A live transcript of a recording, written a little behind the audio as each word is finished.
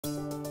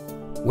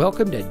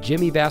Welcome to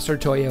Jimmy Vasser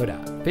Toyota,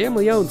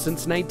 family owned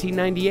since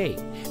 1998.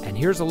 And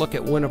here's a look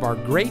at one of our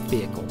great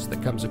vehicles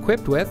that comes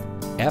equipped with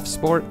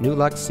F-Sport New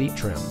Lux seat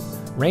trim,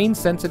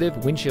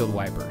 rain-sensitive windshield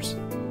wipers,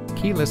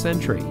 keyless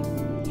entry,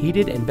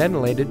 heated and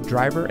ventilated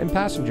driver and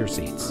passenger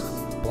seats,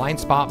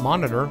 blind spot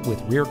monitor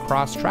with rear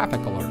cross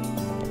traffic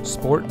alert,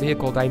 sport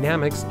vehicle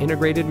dynamics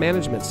integrated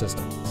management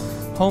system,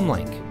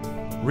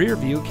 HomeLink, rear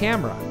view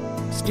camera,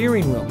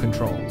 steering wheel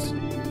controls,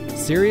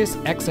 Sirius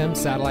XM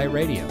satellite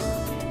radio,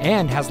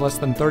 and has less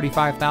than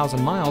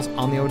 35,000 miles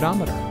on the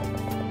odometer.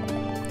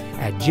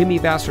 At Jimmy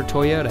Vasser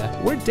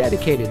Toyota, we're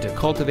dedicated to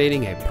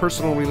cultivating a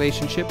personal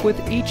relationship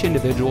with each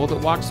individual that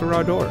walks through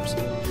our doors.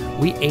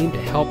 We aim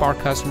to help our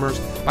customers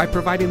by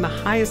providing the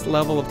highest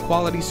level of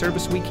quality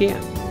service we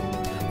can.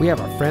 We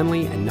have a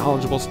friendly and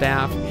knowledgeable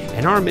staff,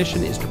 and our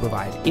mission is to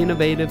provide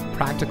innovative,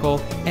 practical,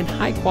 and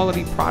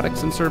high-quality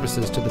products and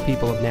services to the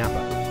people of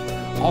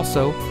Napa.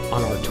 Also,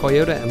 on our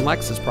Toyota and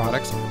Lexus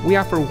products, we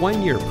offer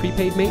 1-year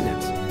prepaid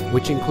maintenance,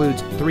 which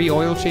includes 3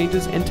 oil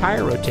changes and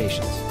tire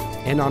rotations.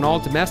 And on all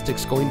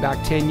domestics going back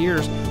 10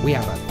 years, we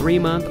have a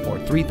 3-month or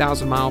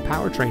 3,000-mile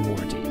powertrain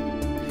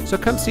warranty. So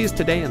come see us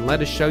today and let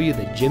us show you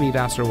the Jimmy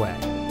Vasser way.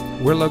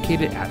 We're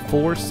located at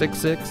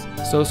 466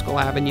 Soscol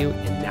Avenue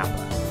in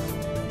Napa.